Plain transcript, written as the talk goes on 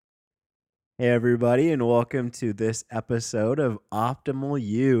Hey, everybody, and welcome to this episode of Optimal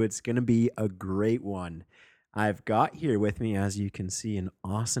You. It's going to be a great one. I've got here with me, as you can see, an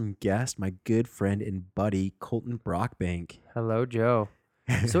awesome guest, my good friend and buddy, Colton Brockbank. Hello, Joe.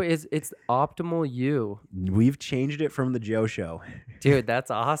 So it's optimal you. We've changed it from the Joe Show. Dude,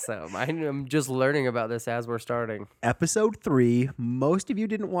 that's awesome. I'm just learning about this as we're starting. Episode 3, most of you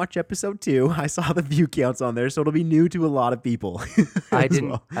didn't watch episode 2. I saw the view counts on there, so it'll be new to a lot of people. I as didn't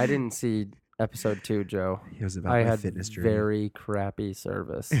well. I didn't see episode 2, Joe. It was about I my had fitness journey. very crappy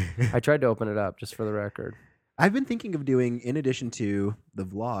service. I tried to open it up just for the record. I've been thinking of doing, in addition to the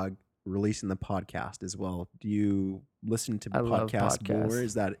vlog, releasing the podcast as well. Do you listen to I love podcasts more? podcasts.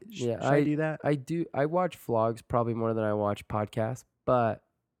 Is that Yeah, should I do that? I do. I watch vlogs probably more than I watch podcasts, but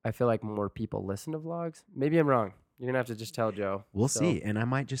I feel like more people listen to vlogs. Maybe I'm wrong. You're gonna have to just tell Joe. We'll So, see, and I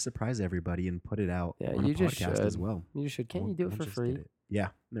might just surprise everybody and put it out Yeah, on a you just podcast as should. well. You should. Can't you do it for Just free? did it. Yeah,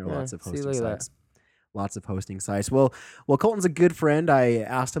 there are Yeah, lots of see, hosting look at that. sites. Lots of hosting sites. Well, Colton's a good friend. I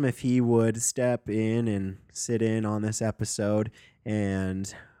asked him if he would step in and sit in on this episode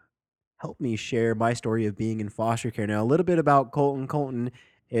and help me share my story of being in foster care. Now, a little bit about Colton. Colton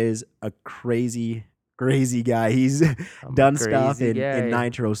is a crazy guy. He's I'm a done stuff crazy in guy.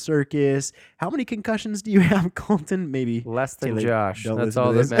 Nitro Circus. How many concussions do you have, Colton? Maybe Less than Taylor, Josh. don't That's listen to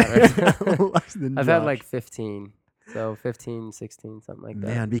all that this. matters. Less than I've had Josh. like 15. So 15, 16, something like that.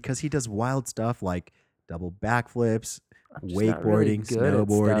 Man, because he does wild stuff like double backflips, I'm just not really wakeboarding, good at stuff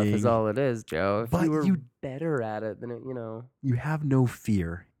is snowboarding. all it is, Joe. If But you were you- better at it, then You have no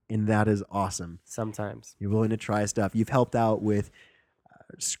fear, and that is awesome. sometimes. You're willing to try stuff. You've helped out with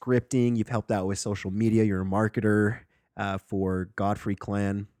scripting. You've helped out with social media. You're a marketer for Godfrey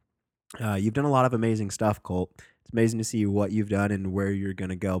Clan. You've done a lot of amazing stuff, Colt. It's amazing to see what you've done and where you're going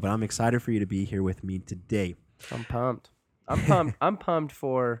to go. But I'm excited for you to be here with me today. I'm pumped. I'm pumped. I'm pumped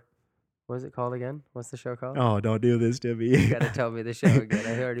for, what is it called again? What's the show called? Oh, don't do this to me. You got to tell me the show again.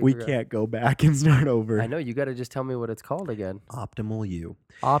 I already We forgot. can't go back and start over. I know. You got to just tell me what it's called again. Optimal You.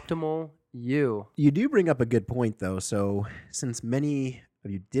 Optimal You. You do bring up a good point, though. So since many of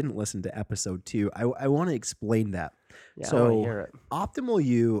you didn't listen to episode 2, I want to explain that. Yeah, I So- want to hear it. Optimal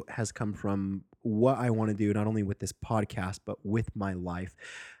You has come from what I want to do, not only with this podcast, but with my life.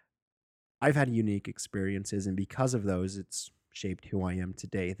 I've had unique experiences, and because of those, it's shaped who I am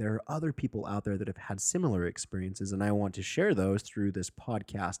today. There are other people out there that have had similar experiences, and I want to share those through this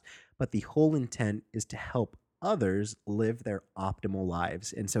podcast. But the whole intent is to help others live their optimal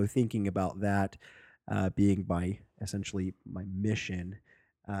lives. And so thinking about that being essentially my mission,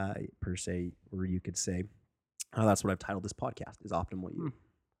 per se, or you could say, that's what I've titled this podcast, is Optimal You.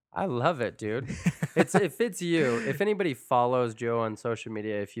 I love it, dude. It fits you. If anybody follows Joe on social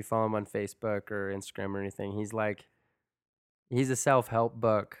media, if you follow him on Facebook or Instagram or anything, he's a self-help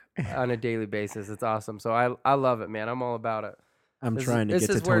book on a daily basis. It's awesome. So I love it, man. I'm all about it. I'm trying to get to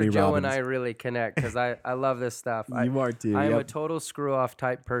This is where Tony Joe Robbins. and I really connect because I love this stuff. You are too. I'm a Yep. total screw-off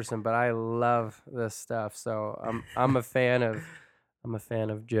type person, but I love this stuff. So I'm a fan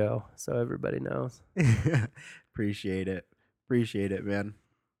of Joe. So everybody knows. Appreciate it, man.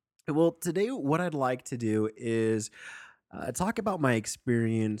 Well, today what I'd like to do is talk about my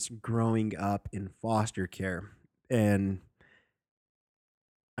experience growing up in foster care. And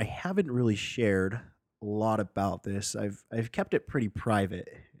I haven't really shared a lot about this. I've kept it pretty private.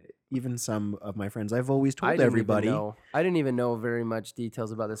 Even some of my friends, I've always told everybody. I didn't even know very much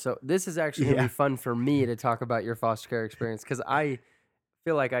details about this. So this is actually going to Yeah. be fun for me to talk about your foster care experience because I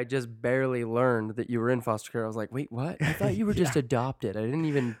feel like I just barely learned that you were in foster care. I was like, wait, what? I thought you were just adopted. I didn't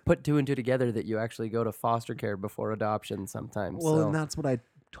even put 2 and 2 together that you actually go to foster care before adoption sometimes. Well, so. and that's what I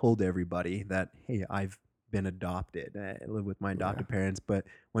told everybody, that, hey, I've been adopted. I live with my adopted parents. But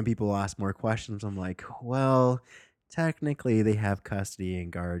when people ask more questions, I'm like, well, technically they have custody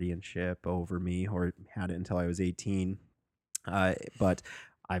and guardianship over me, or had it until I was 18. But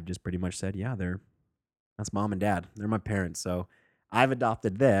I've just pretty much said, yeah, that's mom and dad. They're my parents. So I've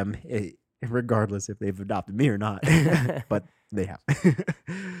adopted them, regardless if they've adopted me or not. But they have.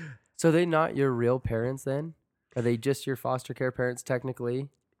 So they not your real parents then? Are they just your foster care parents technically?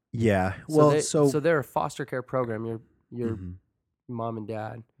 Yeah. Well, so they're a foster care program. Your Mhm. mom and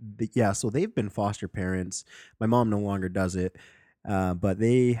dad. Yeah, so they've been foster parents. My mom no longer does it, but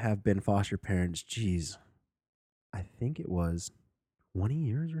they have been foster parents. Geez, I think it was 20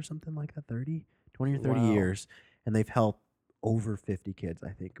 years or something like that, 20 or 30 Wow. years. And they've helped over 50 kids, I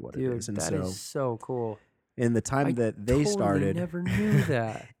think, what it Dude, is. And that so is so cool. in the time I that they totally started, never knew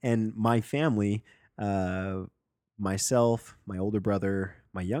that. and my family, myself, my older brother,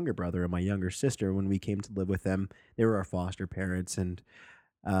 my younger brother, and my younger sister, when we came to live with them, they were our foster parents. And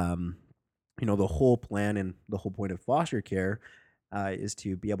the whole plan and the whole point of foster care is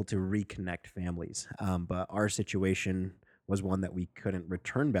to be able to reconnect families. But our situation was one that we couldn't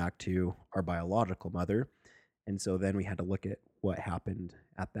return back to our biological mother. And so then we had to look at what happened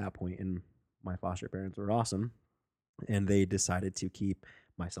at that point. And my foster parents were awesome. And they decided to keep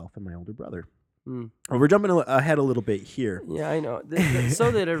myself and my older brother. Mm. We're jumping ahead a little bit here. Yeah, I know.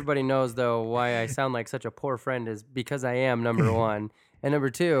 So that everybody knows, though, why I sound like such a poor friend is because I am, number one. And number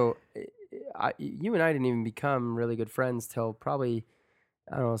two, you and I didn't even become really good friends till probably,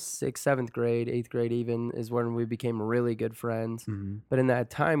 I don't know, sixth, seventh grade, eighth grade even is when we became really good friends. Mhm. But in that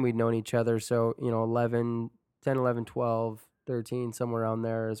time, we'd known each other. So, 10, 11, 12, 13, somewhere around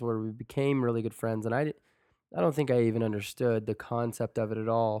there is where we became really good friends. And I don't think I even understood the concept of it at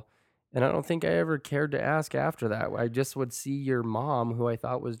all. And I don't think I ever cared to ask after that. I just would see your mom, who I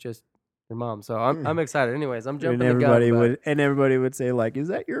thought was just your mom. So I'm excited. Anyways, I'm And jumping the gun, but everybody would say like, "Is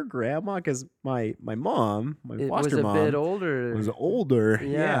that your grandma?" Because my mom, my it was foster a bit mom, was older. older.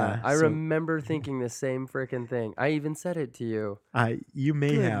 Yeah, I So remember thinking the same freaking thing. I even said it to you. you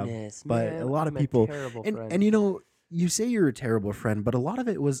may have, Goodness, but a man, lot of I'm a people, terrible and friend. you say you're a terrible friend, but a lot of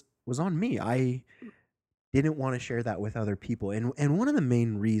it was on me. I didn't want to share that with other people, and one of the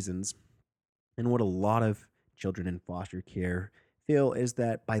main reasons, and what a lot of children in foster care feel, is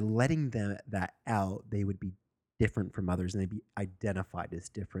that by letting that out, they would be different from others and they'd be identified as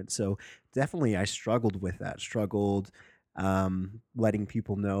different. So definitely I struggled with that. Struggled letting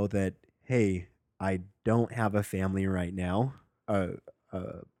people know that, hey, I don't have a family right now, a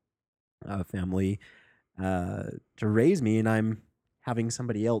a, a family uh, to raise me, and I'm having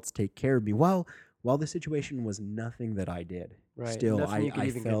somebody else take care of me. While the situation was nothing that I did, Right, still nothing you could I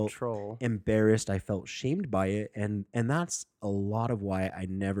even felt control. embarrassed. I felt shamed by it, and that's a lot of why I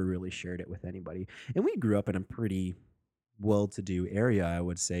never really shared it with anybody. And we grew up in a pretty well-to-do area, I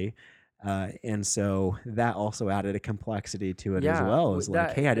would say. And so that also added a complexity to it as Yeah, well. As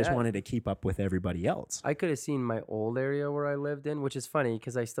like, hey, I just that wanted to keep up with everybody else. I could have seen my old area where I lived in, which is funny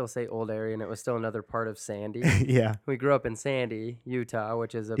because I still say old area and it was still another part of Sandy. Yeah. We grew up in Sandy, Utah,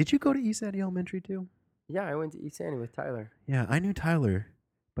 which is Did you go to East Sandy Elementary too? yeah, I went to East Sandy with Tyler. Yeah, I knew Tyler,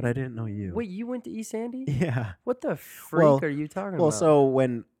 but I didn't know you. Wait, you went to East Sandy? Yeah. What the freak Well, are you talking well, about? so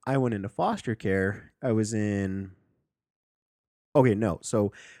when I went into foster care, I was in okay, no.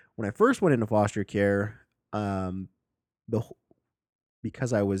 So when I first went into foster care, um, the wh-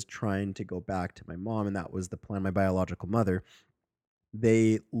 because I was trying to go back to my mom, and that was the plan, my biological mother,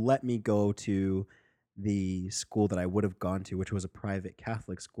 they let me go to the school that I would have gone to, which was a private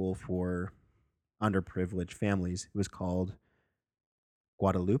Catholic school for underprivileged families. It was called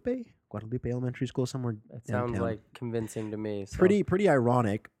Guadalupe Elementary School, somewhere That sounds downtown. like convincing to me. So Pretty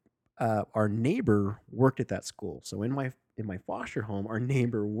ironic. Our neighbor worked at that school, so in my foster home, our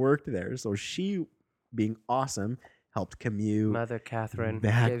neighbor worked there. So she, being awesome, helped commute Mother Catherine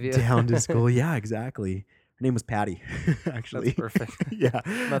back gave you down to school. Yeah, exactly. Her name was Patty, that's actually. perfect. Yeah.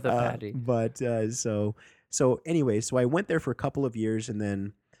 Mother Patty. But so anyway, so I went there for a couple of years, and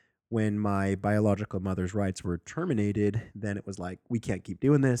then when my biological mother's rights were terminated, then it was like, we can't keep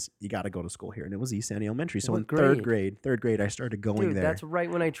doing this. You got to go to school here. And it was East Sandy Elementary. So in What grade? third grade, I started going Dude, there. that's right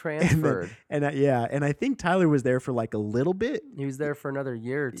when I And then, transferred. yeah. And I think Tyler was there for like a little bit. He was there for another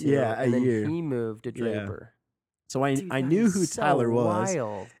year or two, Yeah, a and then year. he moved to Yeah. Draper. So Dude, I that knew is who so Tyler was.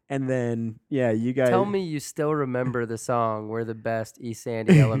 wild. And then, yeah, you Tell guys. me you still remember the song "We're the Best," East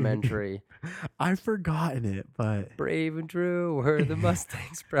Sandy Elementary. I've forgotten it, but. Brave and true, we're the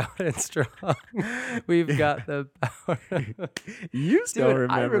Mustangs, proud and strong. We've got the power. You still Dude,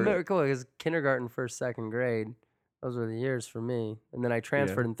 remember. I it. remember, cool, because kindergarten, first, second grade, those were the years for me. And then I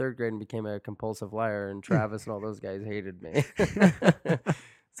transferred in third grade and became a compulsive liar, and Travis and all those guys hated me.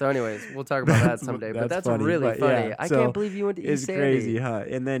 So, anyways, we'll talk about that someday. But that's funny. really But yeah, funny. I so can't believe you went to it's East crazy, Sandy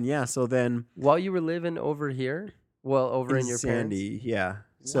huh? And then yeah, so then while you were living over here. Well, over in in your parents. Sandy, yeah.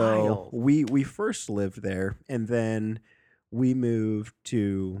 So Wild. we first lived there, and then we moved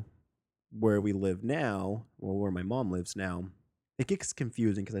to where we live now, or where my mom lives now. It gets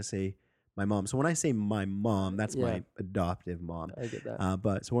confusing because I say my mom. So when I say my mom, that's Yeah, my adoptive mom. I get that.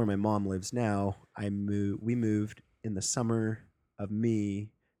 But so where my mom lives now, we moved in the summer of me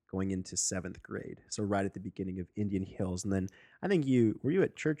going into seventh grade. So right at the beginning of Indian Hills, and then I think were you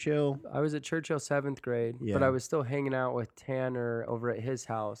at Churchill? I was at Churchill seventh grade, but I Yeah. was still hanging out with Tanner over at his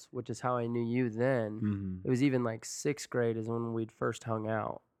house, which is how I knew you then. Hmm. It was even like sixth grade is when we'd first hung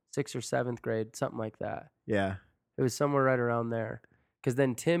out. Sixth or seventh grade, something like that. Yeah. It was somewhere right around there. Because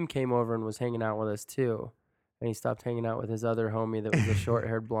then Tim came over and was hanging out with us too. And he stopped hanging out with his other homie that was the short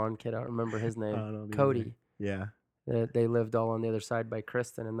haired blonde kid. I don't remember his I name. don't either. Cody. Yeah. that they lived all on the other side by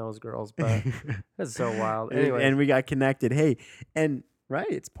Kristen and those girls, but that's so wild. and, Anyways, and we got connected. Hey, and right,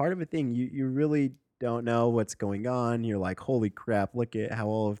 it's part of a thing. You really don't know what's going on. You're like, holy crap! Look at how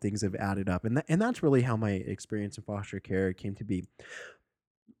all of things have added up, and that's really how my experience in foster care came to be.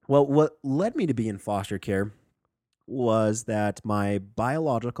 Well, what led me to be in foster care was that my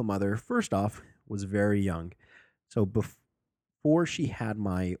biological mother, first off, was very young. So before she had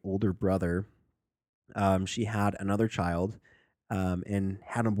my older brother, she had another child and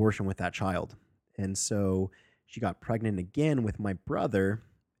had an abortion with that child. And so she got pregnant again with my brother,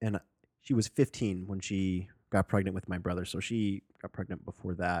 and she was 15 when she got pregnant with my brother. So she got pregnant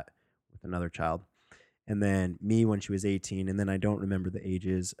before that with another child. And then me when she was 18. And then I don't remember the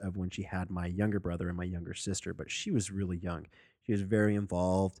ages of when she had my younger brother and my younger sister, but she was really young. She was very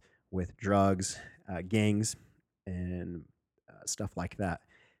involved with drugs, gangs, and stuff like that.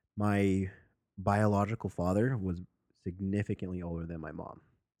 My biological father was significantly older than my mom.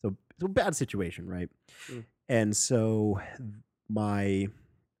 So bad situation, right? mm, And so my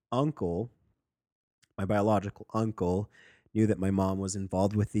uncle, my biological uncle, knew that my mom was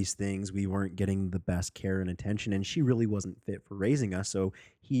involved with these things. We weren't getting the best care and attention, and she really wasn't fit for raising us. So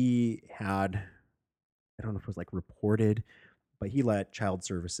he had, I don't know if it was like reported, but he let Child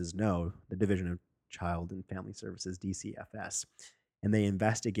Services know, the Division of Child and Family Services, DCFS, and they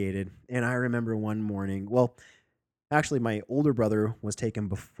investigated. And I remember one morning, well, actually, my older brother was taken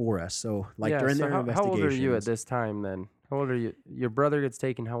before us. So, like yeah. during So their how old are you at investigations, this time then? How old are you? Your brother gets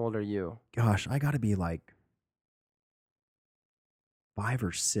taken. How old are you? gosh, I got to be like 5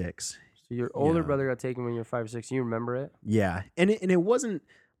 or 6. So your older Yeah. brother got taken when you were 5, 6. You remember it, Yeah. And it wasn't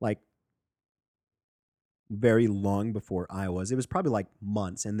like very long before I was. It was probably like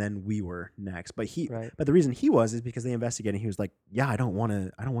months and then we were next. right? But the reason he was is because they investigated. He was like, "Yeah, I don't want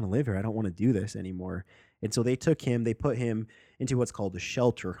to live here. I don't want to do this anymore." And so they took him, they put him into what's called a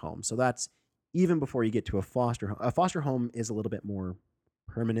shelter home. So that's even before you get to a foster home. A foster home is a little bit more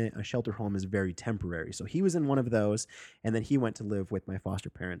permanent. A shelter home is very temporary. So he was in one of those and then he went to live with my foster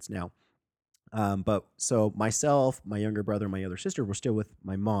parents now. But so myself, my younger brother, and my other sister were still with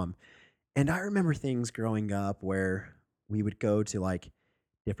my mom. And I remember things growing up where we would go to like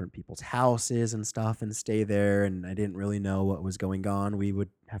different people's houses and stuff and stay there. And I didn't really know what was going on. We would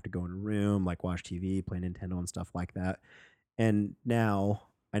have to go in a room, like watch TV, play Nintendo and stuff like that. And now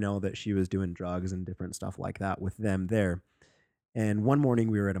I know that she was doing drugs and different stuff like that with them there. And one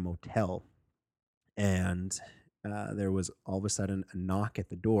morning we were at a motel and there was all of a sudden a knock at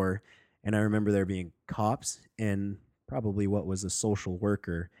the door. And I remember there being cops and probably what was a social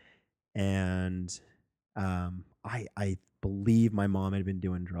worker. And I believe my mom had been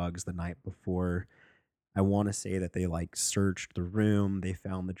doing drugs the night before. I want to say that they like searched the room, they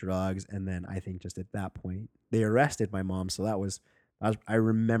found the drugs, and then I think just at that point they arrested my mom. So I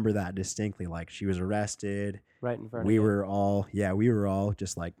remember that distinctly. Like she was arrested. Right in front of We you. were all yeah, we were all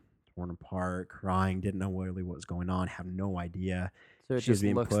just like torn apart, crying, didn't know really what was going on, have no idea. So it She was just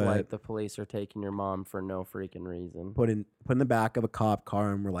being looks like the police are taking your mom for no freaking reason. put in the back of a cop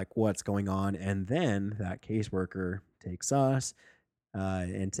car and we're like, what's going on? And then that caseworker takes us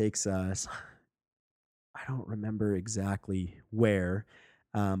and takes us, I don't remember exactly where,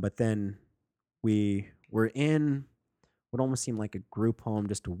 but then we were in what almost seemed like a group home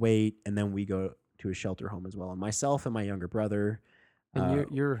just to wait. And then we go to a shelter home as well. And myself and my younger brother, And uh,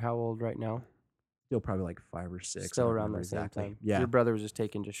 you're how old right now? still probably like 5 or 6. I Still don't around remember that same exactly. time. Yeah. Your brother was just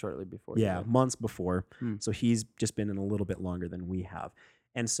taken just shortly before you Yeah, then. months before. Hmm. So he's just been in a little bit longer than we have.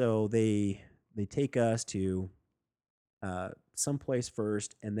 And so they take us to someplace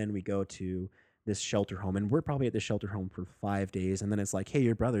first, and then we go to this shelter home, and we're probably at the shelter home for 5 days, and then it's like, hey,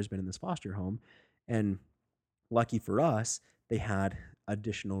 your brother's been in this foster home, and lucky for us, they had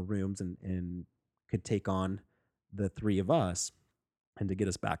additional rooms and could take on the three of us and to get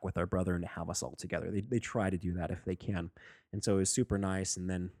us back with our brother and to have us all together. They try to do that if they can. And so it was super nice. And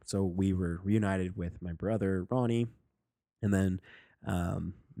then so we were reunited with my brother Ronnie, and then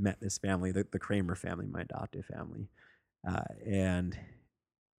met this family, the Kramer family, my adoptive family, and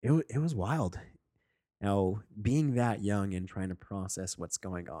it was wild. Now being that young and trying to process what's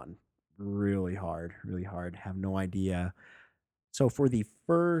going on, really hard, really hard. Have no idea. So for the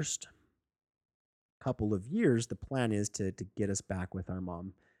first couple of years, the plan is to get us back with our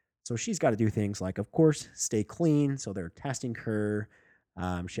mom. So she's got to do things like, of course, stay clean. So they're testing her.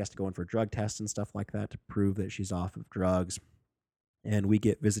 She has to go in for drug tests and stuff like that to prove that she's off of drugs. And we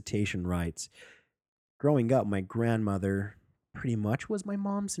get visitation rights. Growing up, my grandmother pretty much was my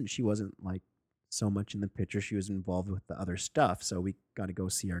mom since she wasn't like so much in the picture. She was involved with the other stuff. So we got to go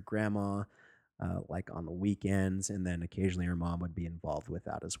see our grandma. like on the weekends, and then occasionally her mom would be involved with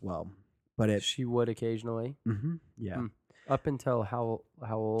that as well. But it, She would occasionally. yeah, Hmm. Up until how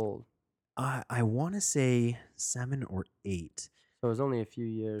old? I want to say 7 or 8. So it was only a few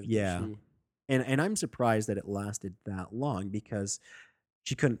years that Yeah, she. and I'm surprised that it lasted that long because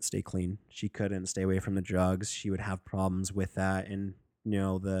she couldn't stay clean. She couldn't stay away from the drugs. She would have problems with that, and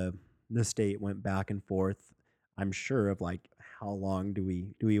the state went back and forth. I'm sure of like how long do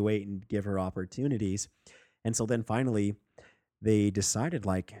we wait and give her opportunities, and so then finally they decided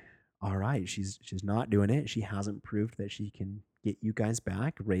like, all right, she's not doing it. She hasn't proved that she can get you guys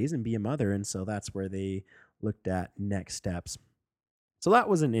back, raise and be a mother, and so that's where they looked at next steps. So that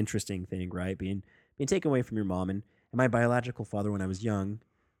was an interesting thing, right? Being taken away from your mom, and my biological father when I was young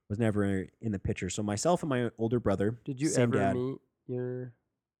was never in the picture. So myself and my older brother, Did you same ever dad. meet your?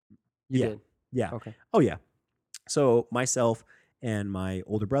 You Yeah. did. Yeah. Okay. Oh yeah. So myself and my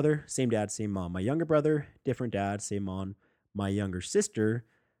older brother, same dad, same mom. My younger brother, different dad, same mom. My younger sister,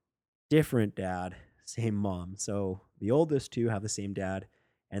 different dad, same mom. So the oldest two have the same dad,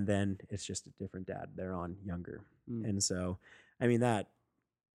 and then it's just a different dad. They're on younger. Mm. And so I mean that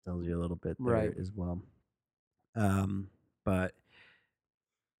tells you a little bit there Right. as well. But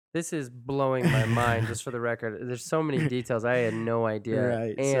This is blowing my mind, just for the record. There's so many details I had no idea.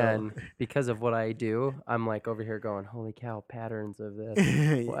 right, so And because of what I do, I'm like over here going, holy cow, patterns of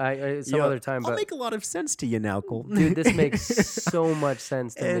this. Well, some yeah, other time, I'll but make a lot of sense to you now, Colton. dude, this makes so much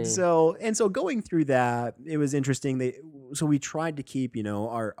sense to and me. so going through that, it was interesting. So we tried to keep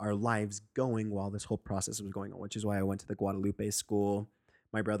our lives going while this whole process was going on, which is why I went to the Guadalupe school.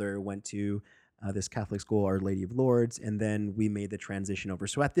 My brother went to this Catholic school, Our Lady of Lourdes, and then we made the transition over.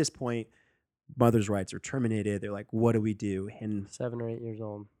 So at this point, mother's rights are terminated. They're like, what do we do? And 7 or 8 years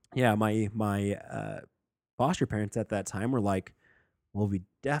old. yeah, my foster parents at that time were like, well, we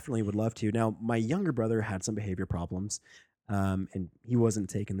definitely would love to. Now, my younger brother had some behavior problems, and he wasn't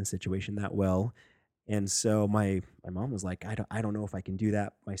taking the situation that well. And so my mom was like, I don't know if I can do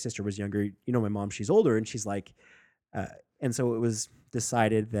that. My sister was younger. My mom, she's older, and she's like, uh, and so it was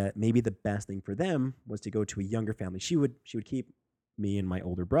decided that maybe the best thing for them was to go to a younger family. She would keep me and my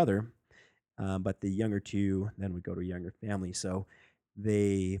older brother, but the younger two then would go to a younger family. So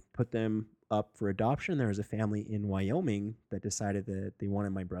they put them up for adoption. There was a family in Wyoming that decided that they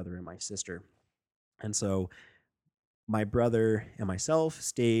wanted my brother and my sister. And so my brother and myself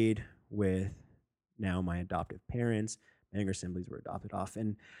stayed with now my adoptive parents. My younger siblings were adopted off.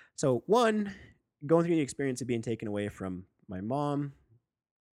 And so, one, going through the experience of being taken away from my mom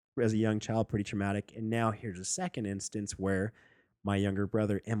as a young child, pretty traumatic. And now here's a second instance where my younger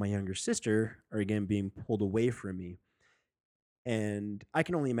brother and my younger sister are again being pulled away from me. And I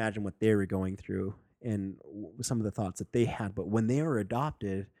can only imagine what they were going through and some of the thoughts that they had. But when they were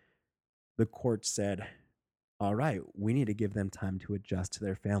adopted, the court said, all right, we need to give them time to adjust to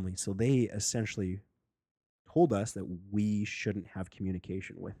their family. So they essentially told us that we shouldn't have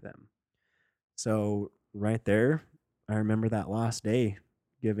communication with them. So right there, I remember that last day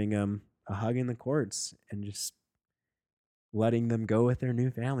giving them a hug in the courts and just letting them go with their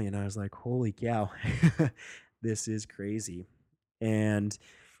new family. And I was like, holy cow, this is crazy. And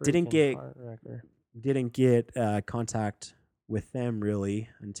didn't Freaking get heart wrecker. didn't get contact with them really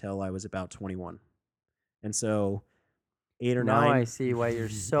until I was about 21. And so 8 or Now I 9. see why you're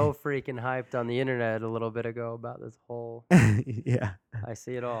so freaking hyped on the internet a little bit ago about this whole. Yeah. I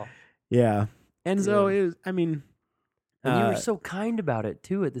see it all. Yeah. And so Dude. it was, I mean, And you were so kind about it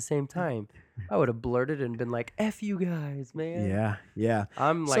too at the same time. I would have blurted and been like, F you guys, man. yeah, yeah.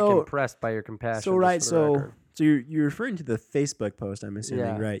 I'm like So- impressed by your compassion. So just right, for the so record. so you're referring to the Facebook post, I'm assuming,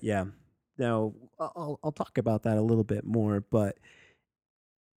 Yeah. right? Yeah. Now I'll talk about that a little bit more, but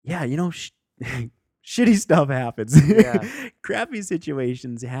yeah, shitty stuff happens. Yeah. Crappy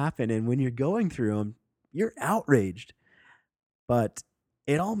situations happen, and when you're going through them, you're outraged. But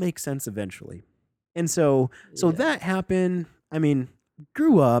it all makes sense eventually. And so Yeah. that happened. I mean,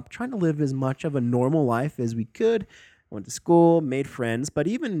 grew up trying to live as much of a normal life as we could. Went to school, made friends, but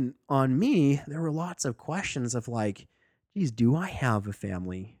even on me, there were lots of questions of like, geez, do I have a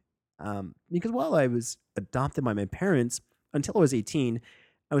family? Because while I was adopted by my parents, until I was 18,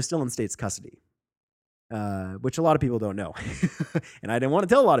 I was still in state's custody, which a lot of people don't know. And I didn't want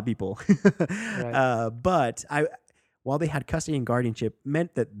to tell a lot of people. Right. But while they had custody and guardianship,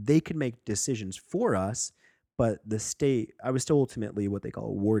 meant that they could make decisions for us, but the state, I was still ultimately what they call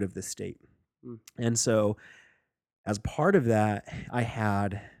a ward of the state. Mm. And so as part of that, I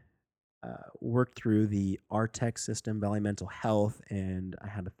had worked through the RTEC system, Valley Mental Health, and I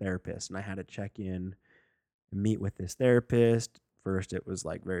had a therapist, and I had to check in and meet with this therapist first it was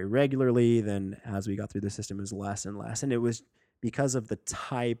like very regularly. Then as we got through the system, it was less and less. And it was because of the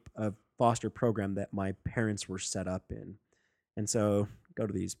type of foster program that my parents were set up in. And so go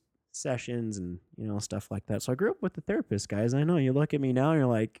to these sessions and stuff like that. So I grew up with the therapist, guys. I know you look at me now and you're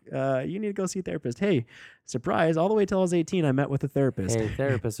like, you need to go see a therapist. Hey, surprise! All the way till I was 18, I met with a therapist. Hey,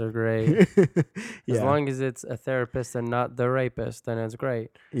 therapists are great. Yeah, As long as it's a therapist and not the rapist, then it's great.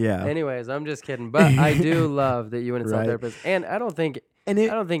 yeah, Anyways, I'm just kidding, but I do love that you went to see a right. therapist, and I don't think And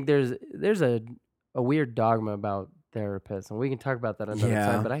it, there's a weird dogma about therapists, and we can talk about that another time.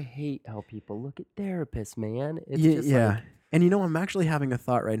 yeah, But I hate how people look at therapists, man. It's yeah, just yeah. like, And I'm actually having a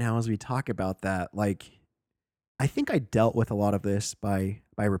thought right now as we talk about that. Like, I think I dealt with a lot of this by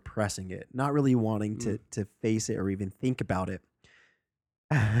repressing it, not really wanting to face it or even think about it.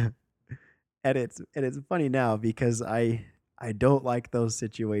 and it's funny now because I don't like those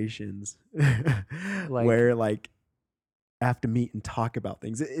situations like where like I have to meet and talk about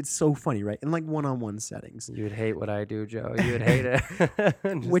things. It's so funny, right? In like one-on-one settings. you would hate what I do, Joe. You would hate it.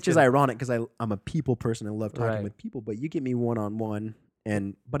 Just Which is kidding. ironic because I'm a people person. I love talking Right. with people, but you get me one-on-one,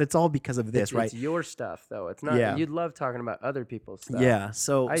 but it's all because of this, right? It's your stuff, though. It's not. Yeah. You'd love talking about other people's stuff. Yeah. I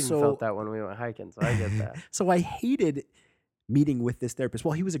So even felt that when we went hiking, so I get that. so I hated meeting with this therapist.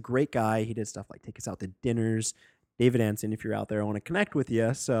 Well, he was a great guy. He did stuff like take us out to dinners. David Anson, if you're out there, I want to connect with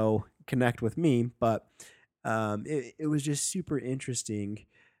you. So connect with me. But it was just super interesting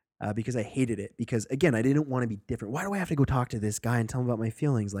because I hated it. Because again, I didn't want to be different. Why do I have to go talk to this guy and tell him about my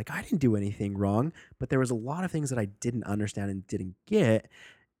feelings? Like I didn't do anything wrong, but there was a lot of things that I didn't understand and didn't get.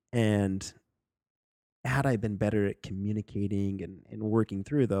 And had I been better at communicating and working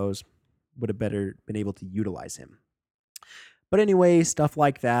through those, would have better been able to utilize him. But anyway, stuff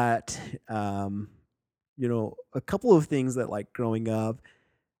like that. A couple of things that like growing up,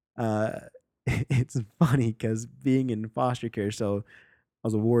 uh, it's funny because being in foster care, so I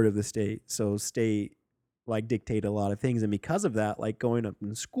was a ward of the state, so state like dictate a lot of things, and because of that, like going up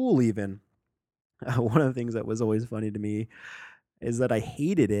in school, even one of the things that was always funny to me is that I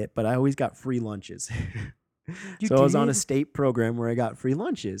hated it, but I always got free lunches. You So I was on a did? state program where I got free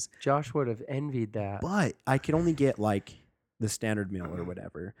lunches, Josh would have envied that. but I could only get like the standard meal or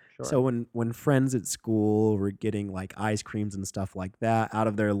whatever. Sure. So when friends at school were getting like ice creams and stuff like that out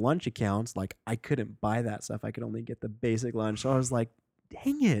of their lunch accounts, like I couldn't buy that stuff. I could only get the basic lunch. So I was like,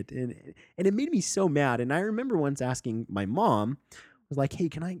 dang it. And it made me so mad. And I remember once asking my mom, I was like, hey,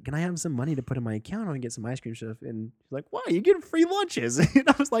 can I have some money to put in my account? I want to get some ice cream stuff. And she's like, why? You get free lunches. And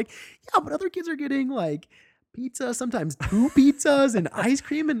I was like, yeah, but other kids are getting like pizza, sometimes 2 pizzas and ice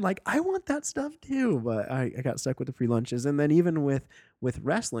cream, and like I want that stuff too. But I got stuck with the free lunches. And then even with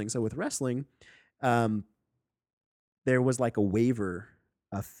wrestling. So with wrestling, there was like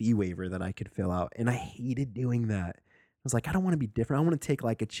a fee waiver that I could fill out. And I hated doing that. I was like, I don't want to be different. I want to take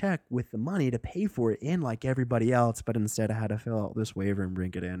like a check with the money to pay for it in like everybody else. But instead I had to fill out this waiver and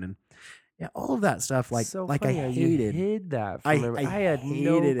bring it in. And yeah, all of that stuff like so I funny how you hated hid that from I everybody. I had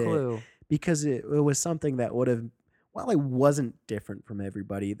no hated it. clue. because it was something that would have, while I wasn't different from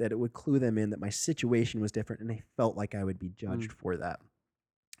everybody, that it would clue them in that my situation was different and they felt like I would be judged for that.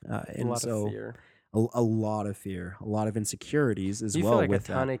 A And lot so of fear. a lot of fear, a lot of insecurities as Do you well feel like a with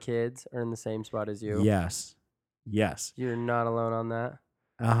ton that. of kids are in the same spot as you? Yes. Yes. You're not alone on that.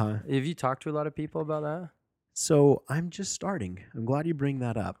 Uh-huh. Have you talked to a lot of people about that? So I'm just starting. I'm glad you bring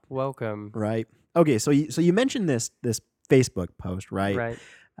that up. Welcome. Right. Okay. So you mentioned this Facebook post, right? Right.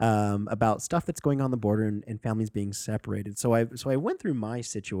 About stuff that's going on the border and families being separated. So I went through my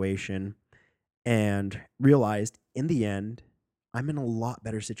situation and realized in the end I'm in a lot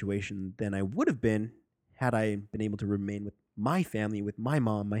better situation than I would have been had I been able to remain with my family, with my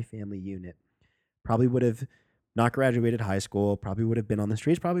mom, my family unit. Probably would have not graduated high school, probably would have been on the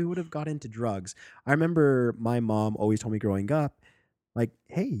streets, probably would have got into drugs. I remember my mom always told me growing up, like,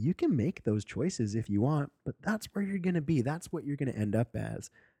 hey, you can make those choices if you want, but that's where you're going to be. That's what you're going to end up as.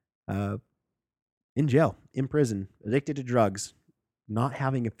 Uh, in jail, in prison, addicted to drugs, not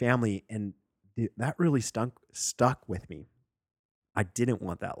having a family. And that really stuck with me. I didn't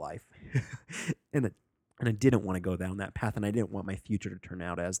want that life. and I didn't want to go down that path. And I didn't want my future to turn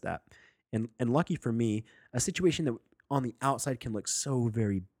out as that. And lucky for me, a situation that on the outside can look so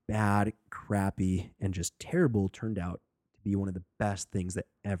very bad, crappy, and just terrible turned out to be one of the best things that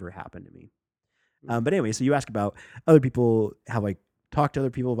ever happened to me. But anyway, so you ask about other people. Have I talked to other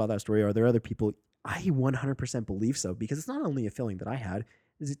people about that story? Are there other people? I 100% believe so, because it's not only a feeling that I had.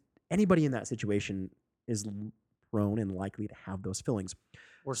 Is anybody in that situation is prone and likely to have those feelings.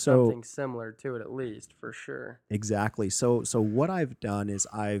 Or So- something similar to it, at least, for sure. Exactly. So what I've done is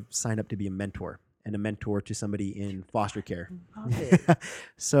I've signed up to be a mentor. and a mentor to somebody in foster care. Love it.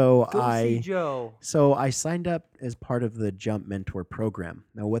 so Go see I Joe. so I signed up as part of the Jump Mentor program.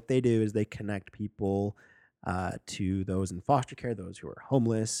 Now, what they do is they connect people to those in foster care, those who are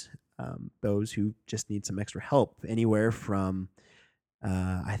homeless, those who just need some extra help, anywhere from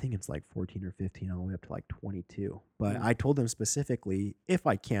I think it's like 14 or 15 all the way up to like 22. But Mm. I told them specifically, if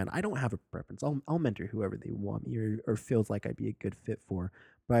I can, I don't have a preference. I'll mentor whoever they want me or feels like I'd be a good fit for.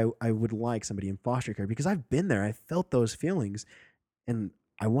 But I would like somebody in foster care because I've been there. I felt those feelings and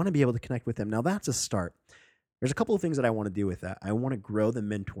I want to be able to connect with them. Now, that's a start. There's a couple of things that I want to do with that. I want to grow the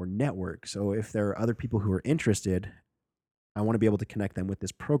mentor network. So if there are other people who are interested, I want to be able to connect them with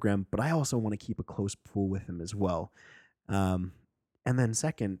this program, but I also want to keep a close pool with them as well. Um, and then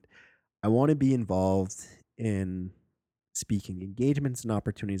second, I want to be involved in speaking engagements and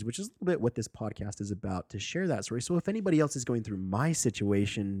opportunities, which is a little bit what this podcast is about, to share that story. So if anybody else is going through my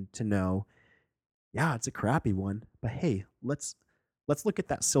situation, to know, yeah, it's a crappy one, but hey, let's look at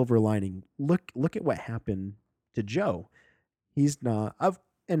that silver lining. Look at what happened to Joe. He's not I've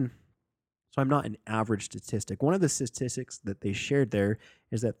and so I'm not an average statistic. One of the statistics that they shared there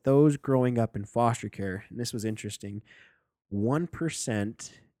is that those growing up in foster care, and this was interesting,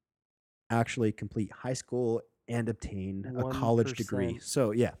 1% actually complete high school and obtain a college degree. 1%.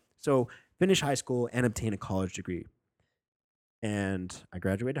 So, yeah. So, finish high school and obtain a college degree. And I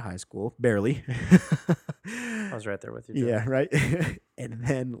graduated high school, barely. I was right there with you, Joe. Yeah, right. And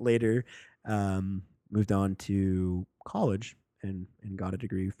then later moved on to college and got a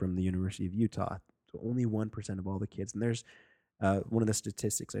degree from the University of Utah. So only 1% of all the kids. And there's one of the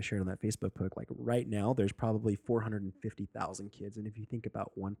statistics I shared on that Facebook post, like right now, there's probably 450,000 kids. And if you think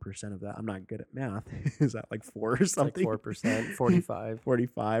about 1% of that, I'm not good at math. Is that like 4 or something? Like 4%, 45.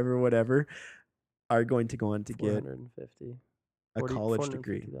 45 or whatever are going to go on to get 450. a college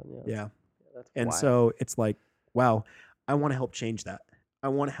degree. 450,000, Yeah. That's And wild. so it's like, wow, I want to help change that. I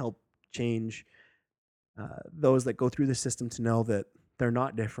want to help change those that go through the system to know that they're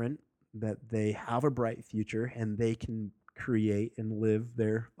not different, that they have a bright future, and they can create and live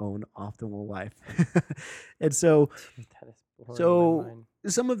their own optimal life. And so, Dude, that is blowing my so mind.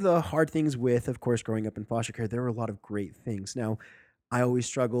 some of the hard things with, of course, growing up in foster care, there were a lot of great things. Now, I always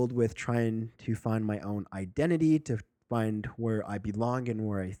struggled with trying to find my own identity, to find where I belong and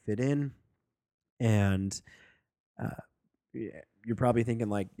where I fit in. And yeah, you're probably thinking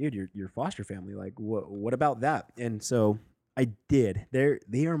like, dude, your foster family, like what about that? And so I did.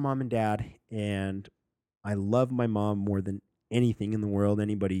 They are mom and dad, and I love my mom more than anything in the world.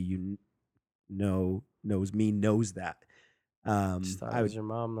 Anybody knows me knows that. Just thought I it was would your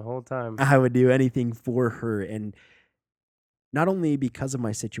mom the whole time. I would do anything for her, and not only because of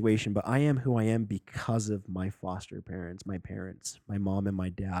my situation, but I am who I am because of my foster parents, my mom and my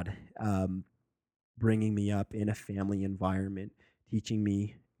dad. Bringing me up in a family environment, teaching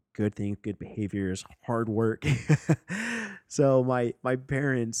me good things, good behaviors, hard work. So my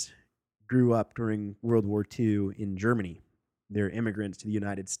parents grew up during World War II in Germany. They're immigrants to the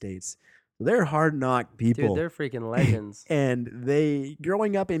United States. So they're hard knock people. Dude, they're freaking legends. And they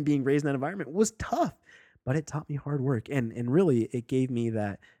growing up and being raised in that environment was tough, but it taught me hard work. And really it gave me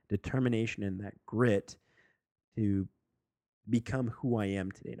that determination and that grit to become who I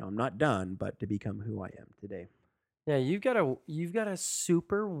am today. Now I'm not done, but to become who I am today. Yeah, you've got a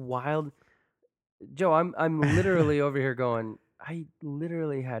super wild Joe, I'm literally over here going, I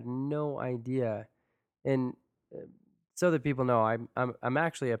literally had no idea. And so that people know, I'm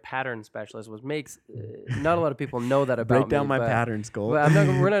actually a pattern specialist, which makes not a lot of people know that about Break down me, my but- patterns, Cole. But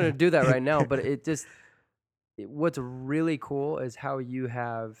we're not going to do that right now. But what's really cool is how you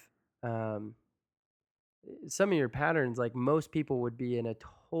have some of your patterns. Like most people would be in a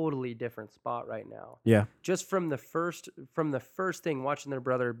totally different spot right now. Yeah. Just from the first thing, watching their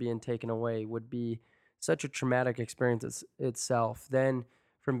brother being taken away would be such a traumatic experience itself. Then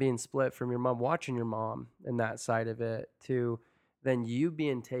from being split from your mom, watching your mom and that side of it, to then you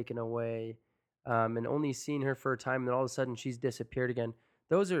being taken away and only seeing her for a time, and then all of a sudden she's disappeared again.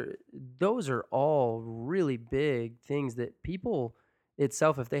 Those are all really big things that people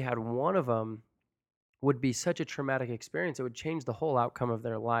itself, if they had one of them, would be such a traumatic experience. It would change the whole outcome of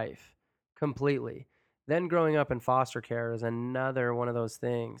their life completely. Then growing up in foster care is another one of those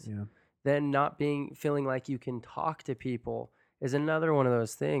things. Yeah. Then not feeling like you can talk to people is another one of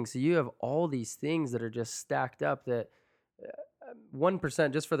those things. So you have all these things that are just stacked up that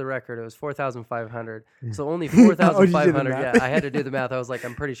 1%, just for the record, it was 4,500. So only Oh, did you do the 4,500. math? Yeah, I had to do the math. I was like,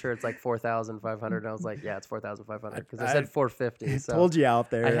 I'm pretty sure it's like 4,500. And I was like, yeah, it's 4,500 because I said 450. So Told you out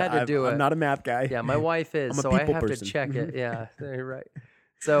there. I had to do I'm it. not a math guy. yeah, my wife is, I'm a so I people have person. to check it. Yeah, you're right.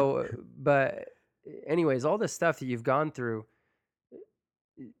 So, but anyways, all the stuff that you've gone through,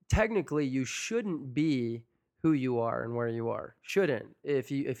 technically you shouldn't be who you are and where you are. Shouldn't.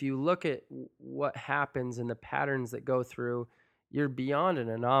 If you look at what happens and the patterns that go through, you're beyond an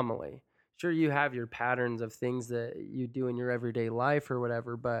anomaly. Sure, you have your patterns of things that you do in your everyday life or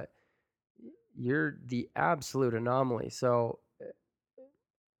whatever, but you're the absolute anomaly. So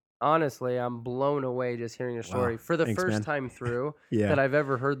honestly, I'm blown away just hearing your Wow. story. For the Thanks, first man. time through Yeah. that I've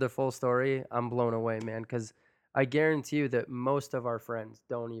ever heard the full story, I'm blown away, man, because I guarantee you that most of our friends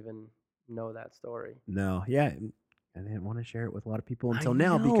don't even know that story. No. Yeah. And I didn't want to share it with a lot of people I until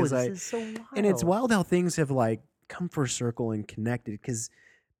now know, because this is so and it's wild. wild how things have like come full circle and connected. Because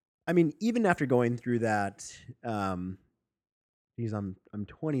I mean, even after going through that, um, geez, I'm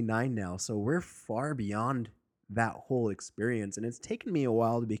 29 now, so we're far beyond that whole experience, and it's taken me a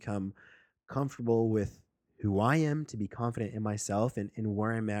while to become comfortable with who I am, to be confident in myself and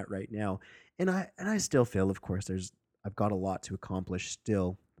where I'm at right now. And I still feel, of course, I've got a lot to accomplish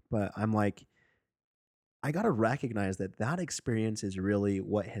still, but I'm like, I got to recognize that that experience is really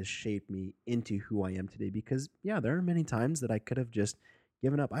what has shaped me into who I am today. Because yeah, there are many times that I could have just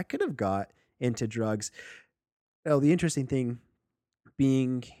given up. I could have got into drugs. Oh, the interesting thing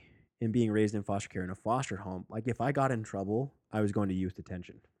being being raised in foster care in a foster home, like if I got in trouble, I was going to youth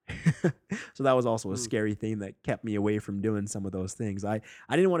detention. So that was also a Hmm. scary thing that kept me away from doing some of those things. I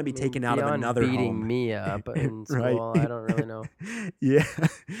didn't want to I be mean, taken out of beyond another home. beating me up in Right. school, I don't really know. Yeah.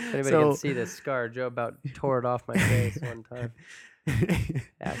 If anybody can So see this scar, Joe about tore it off my face one time.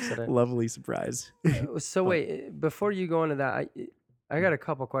 Accident. lovely surprise. So But wait, before you go into that, I got a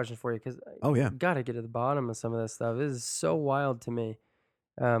couple questions for you because oh yeah. I got to get to the bottom of some of this stuff. This is so wild to me.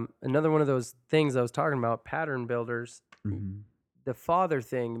 Another one of those things I was talking about, pattern builders. Mhm. The father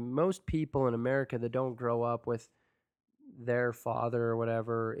thing. Most people in America that don't grow up with their father or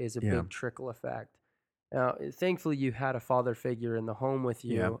whatever is a Yeah. big trickle effect. Now, thankfully, you had a father figure in the home with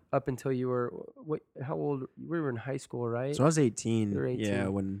Yeah. you up until you were what? How old? We were in high school, right? So I was You 18, were yeah,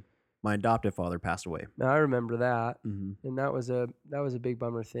 18. when my adoptive father passed away. Now, I remember that, Mhm. and that was a big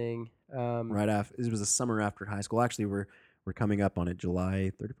bummer thing. Right after it was the summer after high school. Actually, we're coming up on it,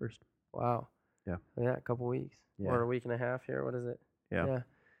 July 31st. Wow, Yeah. yeah, a couple weeks Yeah. or a week and a half here. What is it? Yeah. Yeah.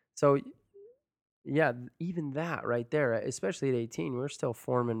 So yeah, even that right there, especially at 18, we're still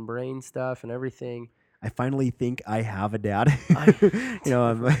forming brain stuff and everything. I finally think I have a dad. I,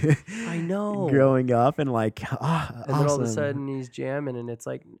 I'm dude, I know. growing up and like, And then all of a awesome. sudden he's jamming, and it's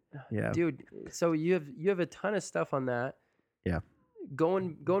like, Yeah. dude. So you have a ton of stuff on that. Yeah.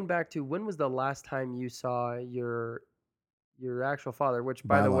 Going back to when was the last time you saw your actual father? Which,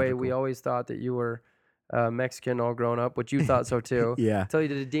 by the way, we Biological. always thought that you were Mexican all grown up, which you thought so too. Yeah. Until he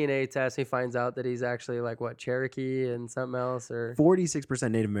did a DNA test, he finds out that he's actually like what, Cherokee and something else, or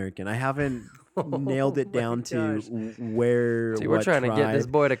 46% Native American. I haven't nailed oh it my down to gosh. where, See, we're what trying to get this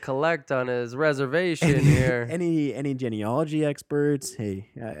tribe. boy to collect on his reservation here. Any genealogy experts? Hey,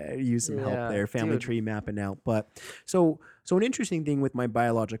 I use some help Yeah, there. Family dude. tree mapping out. But so an interesting thing with my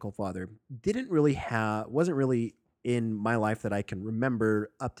biological father wasn't really in my life that I can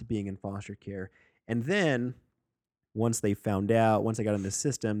remember up to being in foster care. And then once I got in the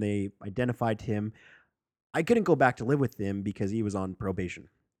system, they identified him. I couldn't go back to live with him because he was on probation.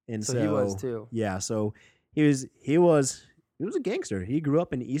 And So he was so, too. yeah, so he was a gangster. He grew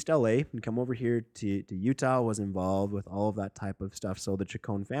up in East LA and come over here to Utah, was involved with all of that type of stuff. So the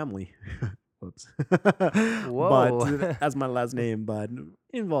Chacon family, whoops, but Whoa. that's my last name, but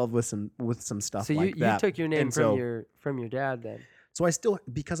involved with some So stuff you like you that. took your name And so from your dad then, so I still,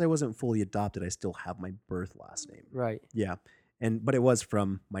 because I wasn't fully adopted, I still have my birth last name. right? Yeah. But it was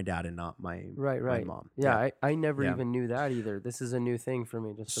from my dad and not Right, my right. mom. Yeah, Yeah. I never Yeah. even knew that either. This is a new thing for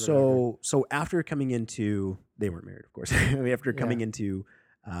me, just for the record. So after coming into, they weren't married, of course. After Yeah. coming into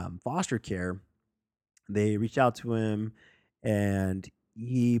foster care, they reached out to him, and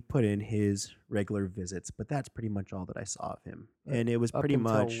he put in his regular visits. But that's pretty much all that I saw of him, Uh, and it was Up pretty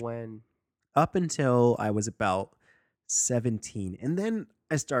until much when? up until I was about 17, and then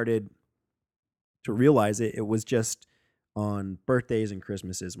I started to realize it was just on birthdays and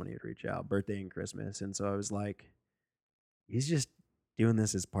Christmases when he'd reach out, birthday and Christmas, and so I was like, he's just doing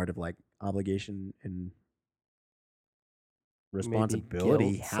this as part of like obligation and Maybe responsibility.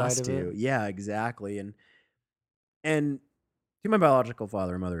 He guilt side has of it? to. Yeah, exactly. And to my biological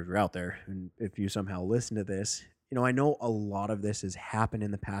father and mother, if you're out there, and if you somehow listen to this, I know a lot of this has happened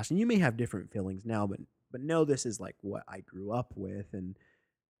in the past, and you may have different feelings now, but know this is like what I grew up with, and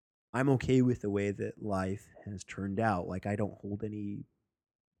I'm okay with the way that life has turned out. Like I don't hold any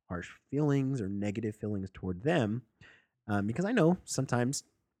harsh feelings or negative feelings toward them, because I know sometimes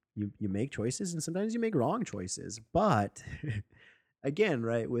you make choices and sometimes you make wrong choices. But again,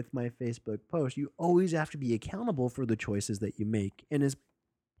 right, with my Facebook post, you always have to be accountable for the choices that you make. And as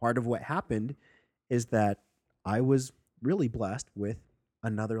part of what happened is that I was really blessed with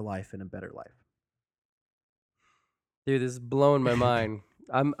another life and a better Dude, this is blowing my life. mind.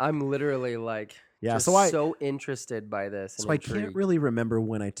 I'm literally like Yeah, just so interested by this and so I can't intrigued. really remember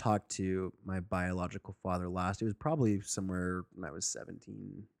when I talked to my biological father last. It was probably somewhere when I was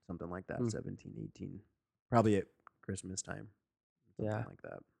 17, something like that, Hmm, 17, 18. Probably at Christmas time, something yeah. like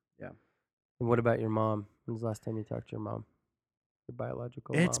that. Yeah. And what about your mom? When's the last time you talked to your mom? Your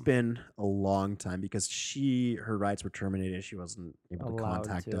biological It's mom? been a long time because her rights were terminated. She wasn't able to Allowed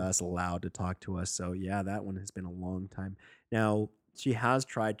contact to. us, allowed to talk to us. So yeah, that one has been a long time. Now she has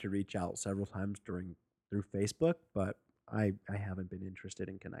tried to reach out several times through Facebook, but I haven't been interested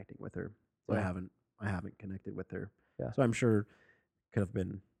in connecting with her. So Yeah. I haven't connected with her. Yeah. So I'm sure could have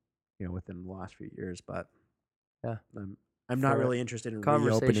been, within the last few years, but Yeah. I'm not For really interested in reopening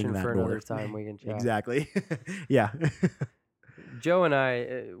conversation for that another door. time, we can chat. Exactly. Yeah. Joe and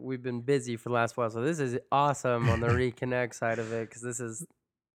I, we've been busy for the last while, so this is awesome on the reconnect side of it because this is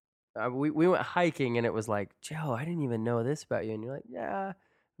we went hiking and it was like, Joe, I didn't even know this about you, and you're like, yeah.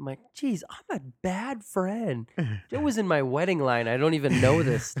 I'm like, geez, I'm a bad friend. Joe was in my wedding line. I don't even know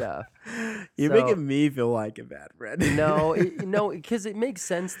this stuff. You're So making me feel like a bad no, friend. no, because it makes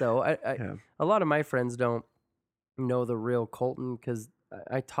sense though. Yeah. A lot of my friends don't know the real Colton because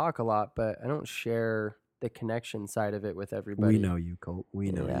I talk a lot, but I don't share the connection side of it with We everybody. know you, Colt.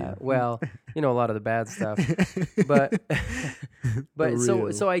 We know Yeah, you. well, a lot of the bad stuff, but For but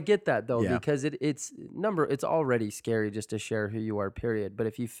real. so I get that though Yeah. because it's already scary just to share who you are, period. But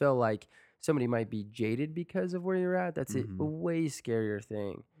if you feel like somebody might be jaded because of where you're at, that's a Hmm. way scarier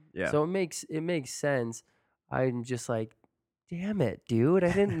thing. Yeah. So it makes sense. I'm just like, damn it, dude,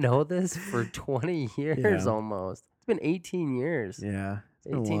 I didn't know this for 20 years Yeah. almost. It's been 18 years, Yeah. It's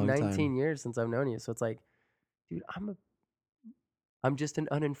been a 18, long time. 19 years since I've known you. So it's like, dude, I'm just an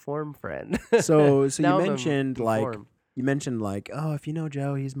uninformed friend. So Now I'm informed, you mentioned like, oh, if you know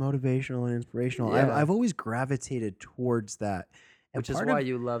Joe, he's motivational and inspirational. yeah, I've always gravitated towards that. And which is part why of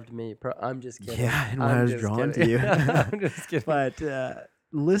you loved me. I'm just kidding. yeah, and why I I'm was just drawn to kidding. you. I'm just kidding. But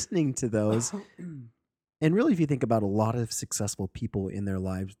listening to those, and really, if you think about a lot of successful people in their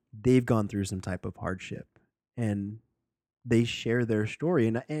lives, they've gone through some type of hardship, and they share their story.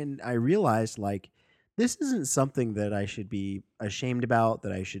 And I realized like this isn't something that I should be ashamed about,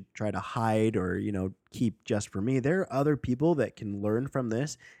 that I should try to hide or keep just for me. There are other people that can learn from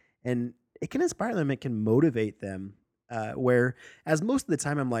this, and it can inspire them. It can motivate them. Where as most of the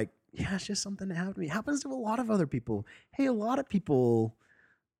time I'm like, yeah, it's just something that happened to me. It happens to a lot of other people. Hey, a lot of people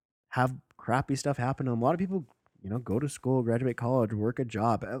have crappy stuff happen to them. A lot of people, go to school, graduate college, work a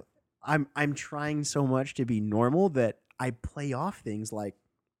job. I'm trying so much to be normal that I play off things like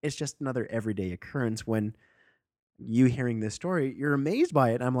it's just another everyday occurrence. When you hearing this story, you're amazed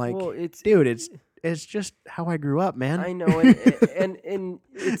by it. I'm like, Well, it's dude, it's just how I grew up, man. I know, and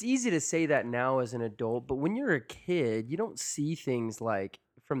it's easy to say that now as an adult, but when you're a kid, you don't see things like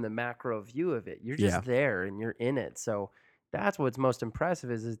from the macro view of it. You're Yeah, just there and you're in it. So that's what's most impressive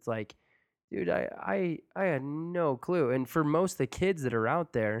is it's like, dude, I had no clue. And for most of the kids that are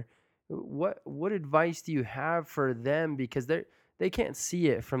out there, what advice do you have for them because they can't see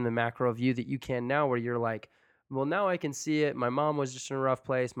it from the macro view that you can now where you're like, well, now I can see it. My mom was just in a rough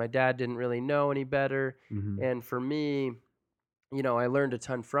place. My dad didn't really know any better. hmm And for me, I learned a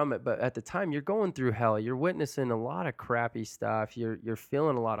ton from it. But at the time, you're going through hell. You're witnessing a lot of crappy stuff. You're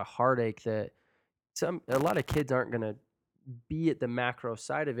feeling a lot of heartache that a lot of kids aren't gonna be at the macro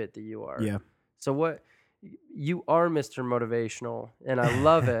side of it that you are. yeah. So you are Mr. Motivational, and I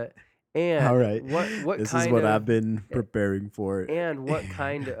love it. All And right, what this is kind what of I've been preparing for. and what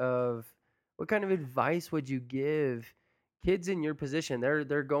kind of advice would you give kids in your position?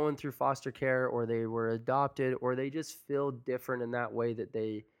 They're going through foster care or they were adopted or they just feel different in that way that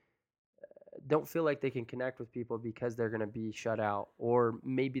they don't feel like they can connect with people because they're going to be shut out or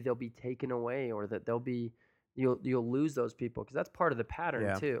maybe they'll be taken away or that they'll be you'll lose those people because that's part of the pattern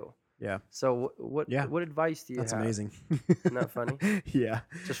Yeah, too. yeah, So what yeah. what advice do you That's have? amazing. Isn't that funny? Yeah,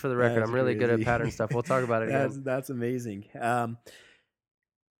 Just for the record, that's I'm really good at crazy. pattern stuff. We'll talk about it again. That's amazing.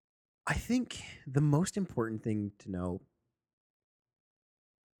 I think the most important thing to know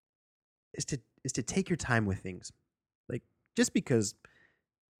is to take your time with things. Like just because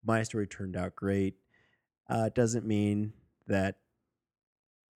my story turned out great, doesn't mean that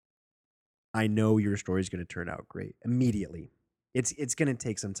I know your story is going to turn out great immediately. It's going to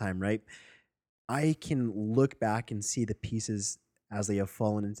take some time, right? I can look back and see the pieces as they have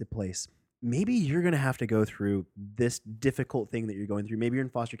fallen into place. Maybe you're going to have to go through this difficult thing that you're going through. Maybe you're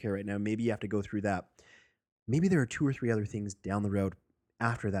in foster care right now. Maybe you have to go through that. Maybe there are 2 or 3 other things down the road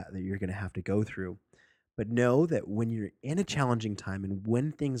after that that you're going to have to go through. But know that when you're in a challenging time and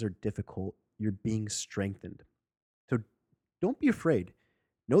when things are difficult, you're being strengthened. So don't be afraid.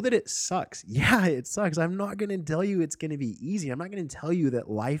 Know that it sucks. Yeah, it sucks. I'm not going to tell you it's going to be easy. I'm not going to tell you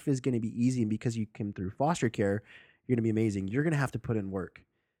that life is going to be easy and because you came through foster care, you're going to be amazing. You're going to have to put in work.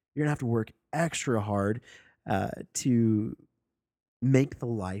 You're going to have to work extra hard to make the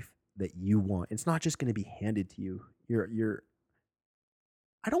life that you want. It's not just going to be handed to you.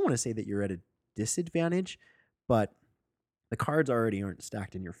 I don't want to say that you're at a disadvantage, but the cards already aren't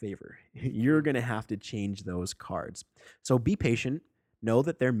stacked in your favor. You're going to have to change those cards. So be patient. Know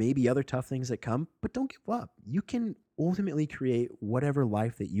that there may be other tough things that come, but don't give up. You can ultimately create whatever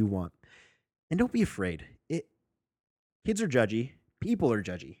life that you want. And don't be afraid. Kids are judgy. People are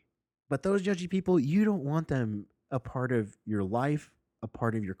judgy. But those judgy people, you don't want them a part of your life, a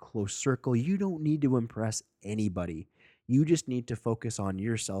part of your close circle. You don't need to impress anybody. You just need to focus on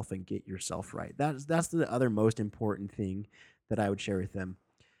yourself and get yourself right. That's the other most important thing that I would share with them.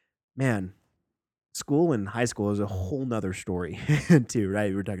 Man, school and high school is a whole nother story too,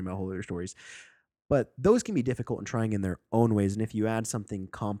 right? We're talking about whole other stories. But those can be difficult and trying in their own ways. And if you add something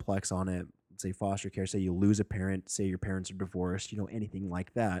complex on it, say foster care, say you lose a parent, say your parents are divorced, anything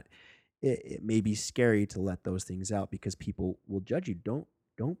like that, it may be scary to let those things out because people will judge you. Don't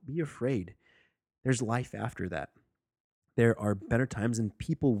be afraid. There's life after that. There are better times and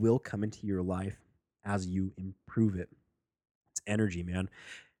people will come into your life as you improve it. It's energy, man.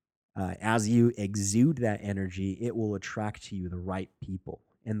 As you exude that energy, it will attract to you the right people.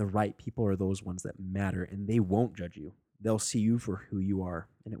 And the right people are those ones that matter, and they won't judge you. They'll see you for who you are,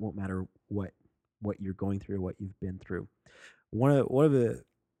 and it won't matter what you're going through, what you've been through. One of the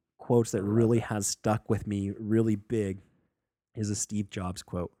quotes that really has stuck with me really big is a Steve Jobs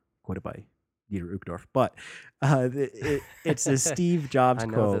quote, quoted by Dieter Uchtdorf. But it's a Steve Jobs I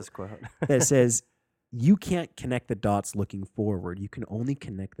know quote this quote. that says, you can't connect the dots looking forward. You can only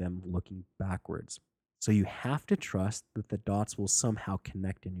connect them looking backwards. So you have to trust that the dots will somehow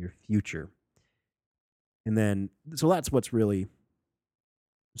connect in your future. And then, so that's what's really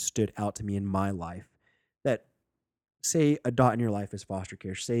stood out to me in my life. That say a dot in your life is foster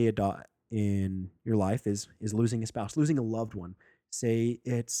care. Say a dot in your life is losing a spouse, losing a loved one. Say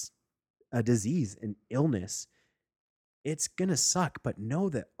it's a disease, an illness. It's going to suck, but know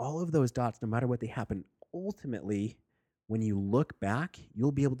that all of those dots, no matter what they happen, ultimately, when you look back,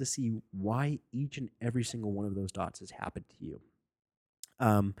 you'll be able to see why each and every single one of those dots has happened to you.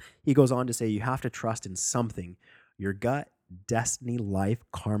 He goes on to say, you have to trust in something, your gut, destiny, life,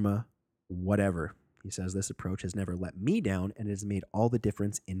 karma, whatever. He says, this approach has never let me down and has made all the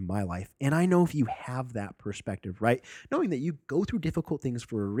difference in my life. And I know if you have that perspective, right? Knowing that you go through difficult things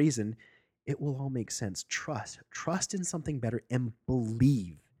for a reason, it will all make sense. Trust in something better and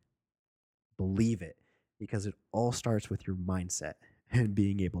believe it, because it all starts with your mindset and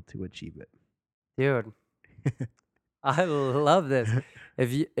being able to achieve it. Dude, I love this.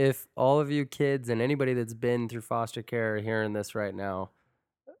 If all of you kids and anybody that's been through foster care are hearing this right now,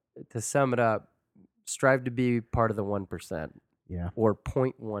 to sum it up, strive to be part of the 1%. Yeah. Or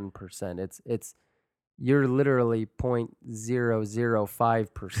 0.1%. It's you're literally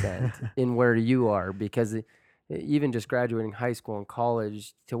 0.005% in where you are, because even just graduating high school and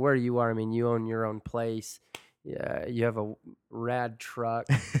college to where you are, I mean, you own your own place. Yeah, you have a rad truck.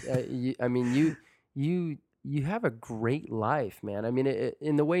 You have a great life, man. I mean,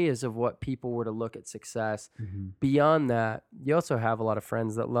 in the ways of what people were to look at success. Mm-hmm. Beyond that, you also have a lot of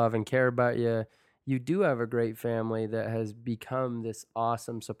friends that love and care about you. You do have a great family that has become this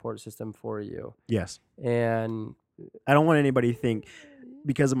awesome support system for you. Yes. And I don't want anybody to think,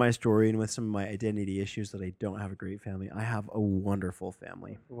 because of my story and with some of my identity issues, that I don't have a great family. I have a wonderful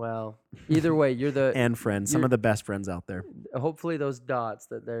family. Well, either way, you're the and friends, some of the best friends out there. Hopefully those dots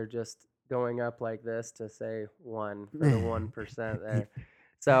that they're just going up like this to say 1 for the 1% there.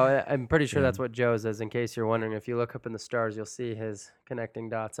 So I'm pretty sure that's what Joe says. In case you're wondering, if you look up in the stars, you'll see his connecting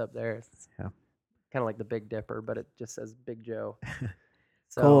dots up there. Yeah. Kind of like the Big Dipper, but it just says Big Joe.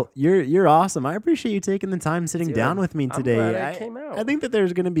 So, Cole, you're awesome. I appreciate you taking the time sitting down with me today. I'm glad I came out. I think that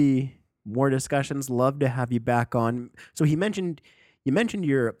there's going to be more discussions. Love to have you back on. So you mentioned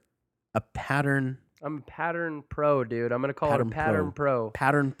you're a pattern. I'm a pattern pro, dude. I'm going to call it a pattern pro.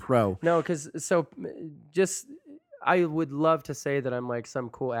 Pattern pro. No, because I would love to say that I'm like some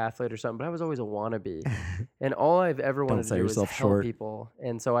cool athlete or something, but I was always a wannabe. And all I've ever wanted to do is help people.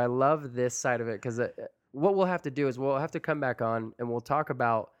 And so I love this side of it, because what we'll have to do is we'll have to come back on and we'll talk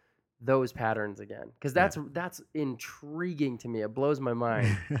about those patterns again, because Yeah. that's intriguing to me. It blows my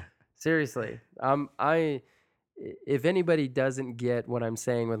mind. Seriously. I if anybody doesn't get what I'm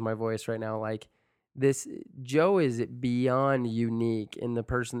saying with my voice right now, like this, Joe is beyond unique in the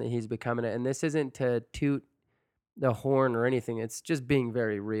person that he's becoming. And this isn't to toot the horn or anything. It's just being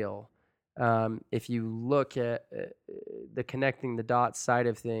very real. If you look at the connecting the dots side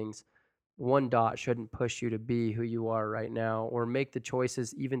of things, one dot shouldn't push you to be who you are right now, or make the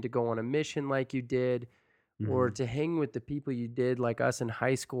choices even to go on a mission like you did, or Mhm. to hang with the people you did, like us in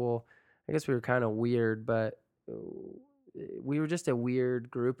high school. I guess we were kind of weird, but we were just a weird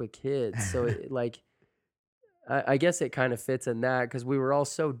group of kids. So like, I guess it kind of fits in that because we were all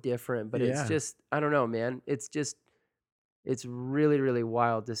so different. But it's Yeah. just, I don't know, man. It's just, it's really, really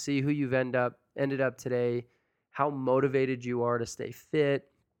wild to see who you've ended up today, how motivated you are to stay fit,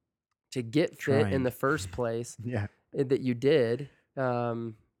 to get fit in Trying. the first place, Yeah. that you did,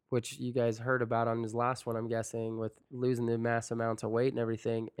 which you guys heard about on his last one, I'm guessing, with losing the mass amounts of weight and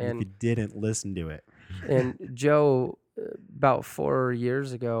everything. And if you didn't listen to it. And Joe, about 4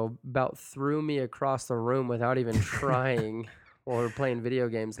 years ago, about threw me across the room without even trying while we were playing video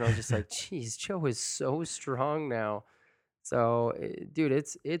games. And I was just like, geez, Joe is so strong now. So, dude,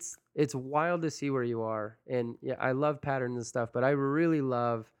 it's wild to see where you are. And yeah, I love patterns and stuff, but I really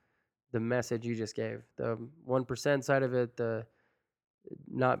love the message you just gave. The 1% side of it, the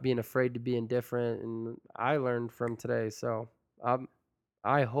not being afraid to be indifferent, and I learned from today. So,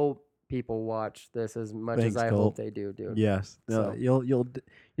 I hope people watch this as much as Thanks, I hope Colt. they do, dude. Yes. No, So, you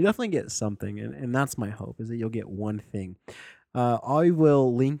definitely get something, and that's my hope, is that you'll get one thing. I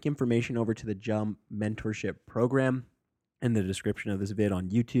will link information over to the Jump Mentorship Program in the description of this vid on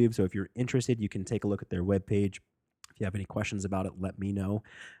YouTube. So if you're interested, you can take a look at their webpage. If you have any questions about it, let me know,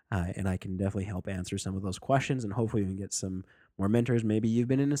 and I can definitely help answer some of those questions, and hopefully we can get some more mentors. Maybe you've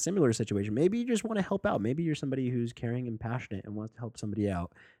been in a similar situation. Maybe you just want to help out. Maybe you're somebody who's caring and passionate and wants to help somebody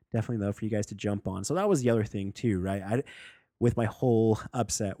out. Definitely love for you guys to jump on. So that was the other thing too, right? With my whole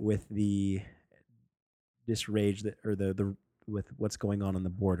upset with the this rage that, or the with what's going on the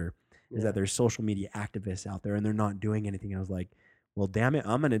border, is yeah, that there's social media activists out there and they're not doing anything. I was like, well, damn it,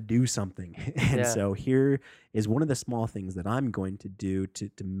 I'm gonna do something. And yeah. so here is one of the small things that I'm going to do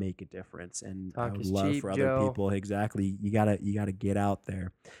to make a difference. And I Talk would is love cheap, for other Joe. people, exactly. You gotta get out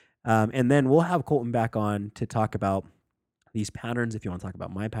there. And then we'll have Colton back on to talk about these patterns. If you want to talk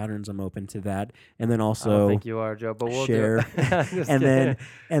about my patterns, I'm open to that. And then I don't also think you are, Joe, but we'll do share, it. Just and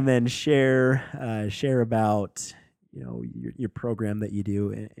kidding. then share about your program that you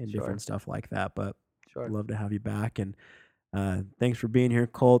do, and Sure, different stuff like that. But sure. love to have you back, and thanks for being here,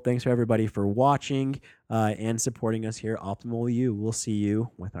 Colt. Thanks for everybody for watching and supporting us here, Optimal You. We'll see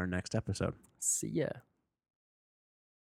you with our next episode. See ya.